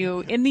text from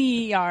you in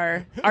the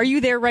ER? Are you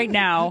there right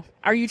now?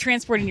 Are you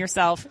transporting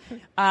yourself?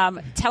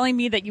 Telling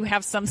me that you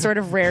have some sort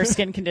of rare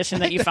skin condition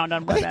that you found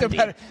on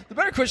WebMD. The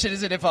better question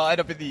isn't if I'll end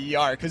up in the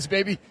ER, because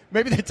maybe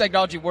the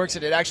technology works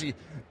and it actually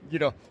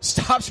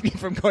stops me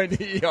from going to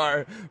the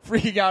ER,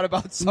 freaking out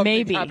about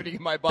something happening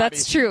in my body.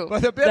 That's true.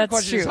 But the better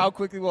question is, how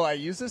quickly will I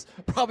use this?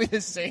 Probably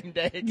the same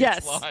day it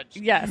gets launched.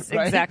 Yes,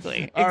 right?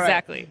 Exactly.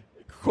 Right.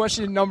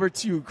 Question number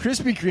 2.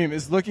 Krispy Kreme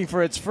is looking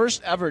for its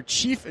first ever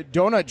chief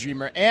donut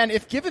dreamer. And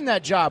if given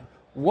that job,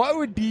 what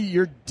would be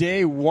your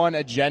day one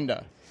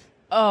agenda?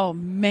 Oh,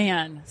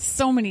 man.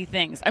 So many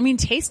things. I mean,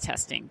 taste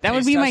testing. That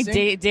would be my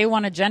day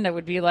one agenda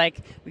would be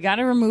we got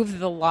to remove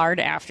the lard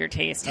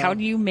aftertaste. How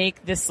do you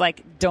make this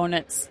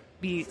donuts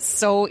be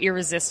so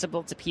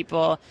irresistible to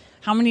people.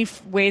 How many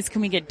ways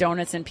can we get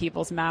donuts in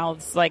people's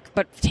mouths?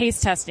 But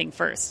taste testing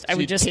first. I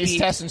would just taste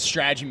test and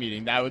strategy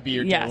meeting. That would be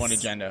your day one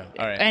agenda.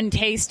 All right. And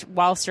taste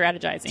while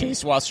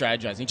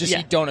strategizing. Just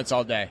eat donuts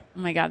all day. Oh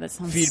my God, that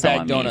sounds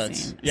Feedback so amazing.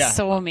 donuts. Yeah.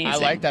 So amazing. I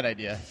like that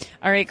idea.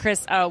 All right,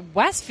 Chris.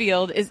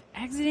 Westfield is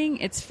exiting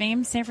its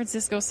famed San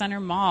Francisco Center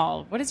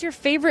Mall. What is your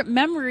favorite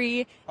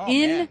memory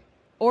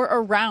or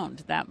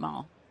around that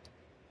mall?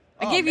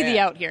 I gave you the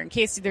out here in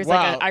case there's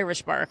like an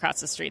Irish bar across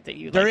the street that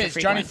you there like is. to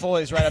frequent. Johnny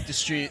Foley's right up the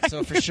street,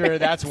 so for sure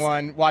that's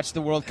one. Watched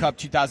the World Cup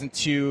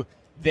 2002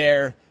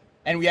 there,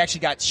 and we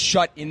actually got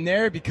shut in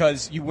there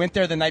because you went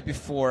there the night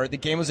before. The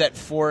game was at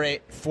 4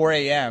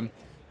 a.m.,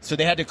 so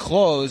they had to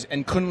close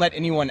and couldn't let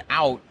anyone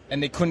out,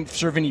 and they couldn't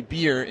serve any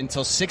beer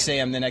until 6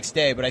 a.m. the next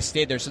day, but I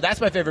stayed there. So that's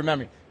my favorite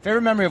memory.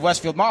 Favorite memory of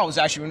Westfield Mall was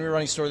actually when we were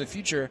running Store of the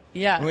Future.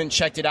 Yeah. We went and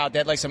checked it out. They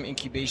had like some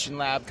incubation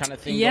lab kind of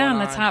thing going on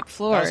the top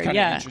floor. That was kind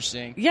of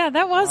interesting. Yeah,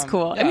 that was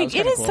cool. Yeah, I mean,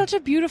 it is cool. such a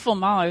beautiful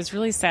mall. I was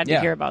really sad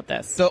to hear about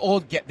this. The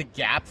old the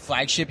Gap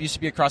flagship used to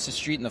be across the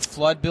street in the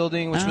Flood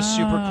building, which was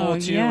super cool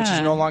too, which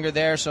is no longer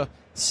there. So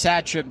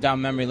sad trip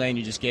down memory lane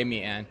you just gave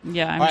me, Ann.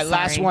 Yeah, I'm All right, sorry.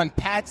 last one.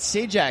 Pat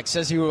Sajak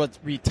says he will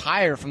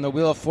retire from the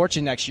Wheel of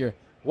Fortune next year.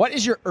 What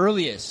is your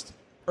earliest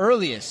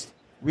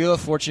Wheel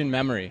of Fortune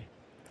memory?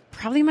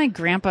 Probably my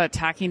grandpa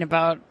talking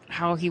about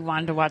how he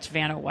wanted to watch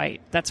Vanna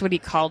White. That's what he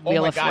called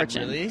Wheel of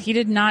Fortune. Really? He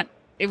did not.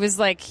 It was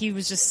like he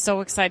was just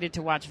so excited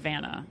to watch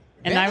Vanna.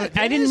 And Vanna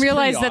I didn't is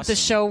realize pretty that the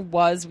show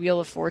was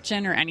Wheel of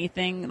Fortune or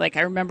anything. Like,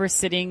 I remember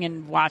sitting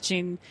and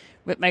watching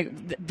with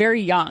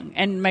very young,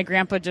 and my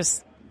grandpa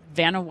just,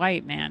 Vanna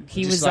White, man.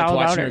 He was all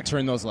about her.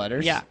 Return those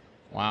letters? Yeah.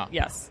 Wow.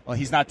 Yes. Well,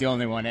 he's not the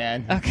only one,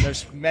 Ann. Okay.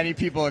 There's many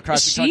people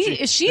across the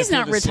country. She's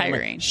not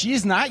retiring. She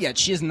is not yet.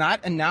 She has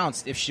not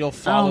announced if she'll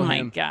follow him. Oh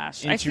my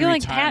gosh. I into feel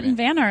like Pat retirement. and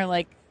Vanna are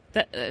like,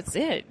 that's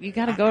it. You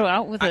got to go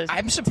out with a.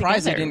 I'm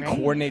surprised together, they didn't right?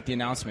 coordinate the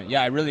announcement.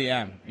 Yeah, I really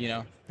am. You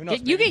know, who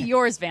knows? You get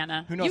yours,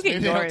 Vanna. Who knows? You get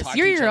Maybe they don't yours. talk to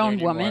You're each your other own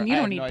anymore. woman. You I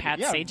don't have need no Pat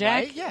idea. Sajak.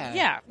 Right?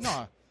 Yeah.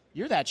 No,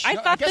 you're that show. I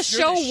thought the guess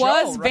show you're the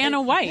was right?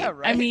 Vanna White. Yeah,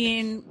 right. I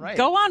mean, Right.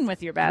 go on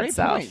with your bad Great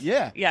self. point.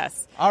 Yeah.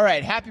 Yes. All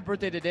right. Happy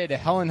birthday today to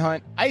Helen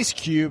Hunt, Ice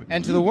Cube,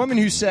 and to the woman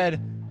who said,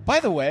 by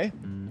the way,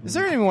 is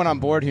there anyone on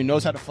board who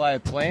knows how to fly a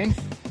plane?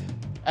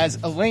 As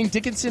Elaine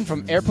Dickinson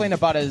from Airplane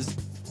about as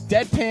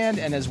deadpanned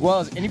and as well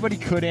as anybody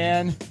could,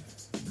 Ann,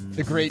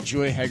 the great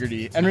Julie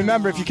Hegarty. And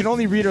remember, if you can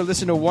only read or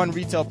listen to one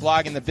retail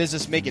blog in the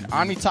business, make it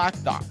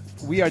OmniTalk.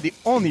 We are the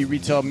only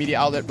retail media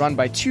outlet run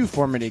by two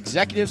former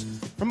executives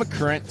from a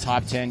current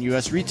top 10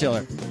 U.S.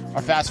 retailer.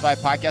 Our Fast Five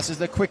podcast is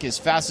the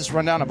quickest, fastest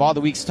rundown of all the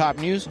week's top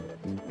news.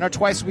 And our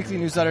twice-weekly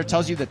newsletter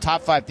tells you the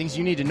top 5 things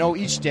you need to know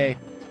each day,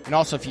 and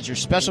also features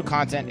special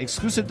content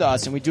exclusive to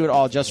us, and we do it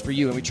all just for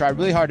you. And we try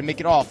really hard to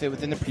make it all fit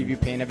within the preview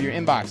pane of your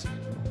inbox.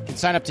 You can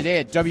sign up today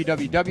at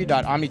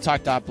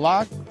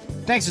www.omnitalk.blog.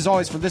 Thanks as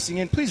always for listening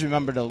in. Please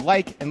remember to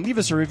like and leave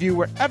us a review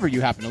wherever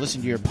you happen to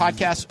listen to your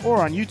podcasts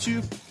or on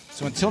YouTube.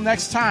 So until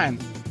next time,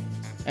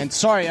 and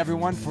sorry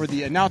everyone for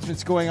the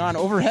announcements going on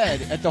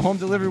overhead at the Home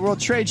Delivery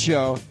World Trade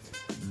Show.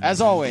 As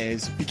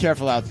always, be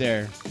careful out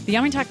there. The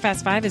OmniTalk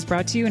Fast 5 is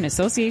brought to you in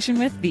association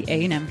with the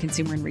A&M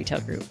Consumer and Retail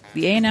Group.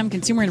 The A&M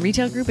Consumer and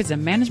Retail Group is a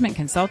management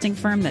consulting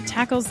firm that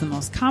tackles the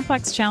most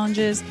complex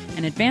challenges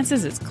and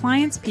advances its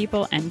clients,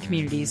 people, and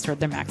communities toward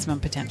their maximum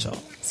potential.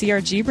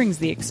 CRG brings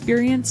the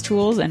experience,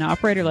 tools, and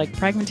operator-like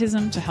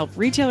pragmatism to help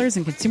retailers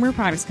and consumer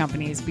products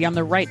companies be on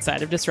the right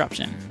side of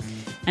disruption.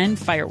 And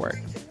Firework.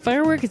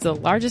 Firework is the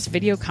largest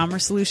video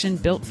commerce solution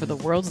built for the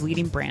world's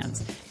leading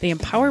brands. They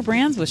empower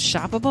brands with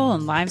shoppable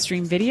and live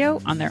stream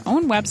video on their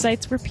own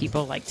websites where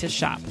people like to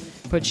shop.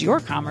 Put your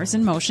commerce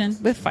in motion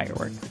with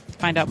Firework.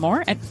 Find out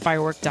more at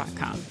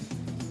firework.com.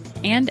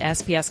 And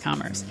SPS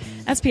Commerce.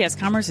 SPS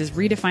Commerce is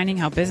redefining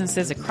how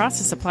businesses across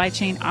the supply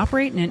chain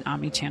operate in an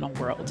omnichannel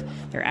world.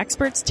 Their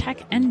experts,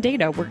 tech, and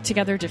data work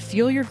together to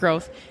fuel your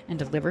growth and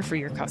deliver for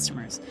your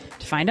customers.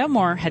 To find out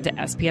more, head to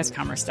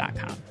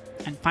spscommerce.com.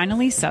 And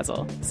finally,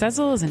 Sezzle.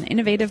 Sezzle is an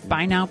innovative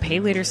buy now, pay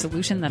later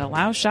solution that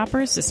allows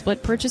shoppers to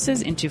split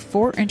purchases into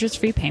 4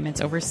 interest-free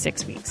payments over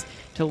 6 weeks.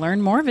 To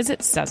learn more,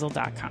 visit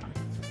Sezzle.com.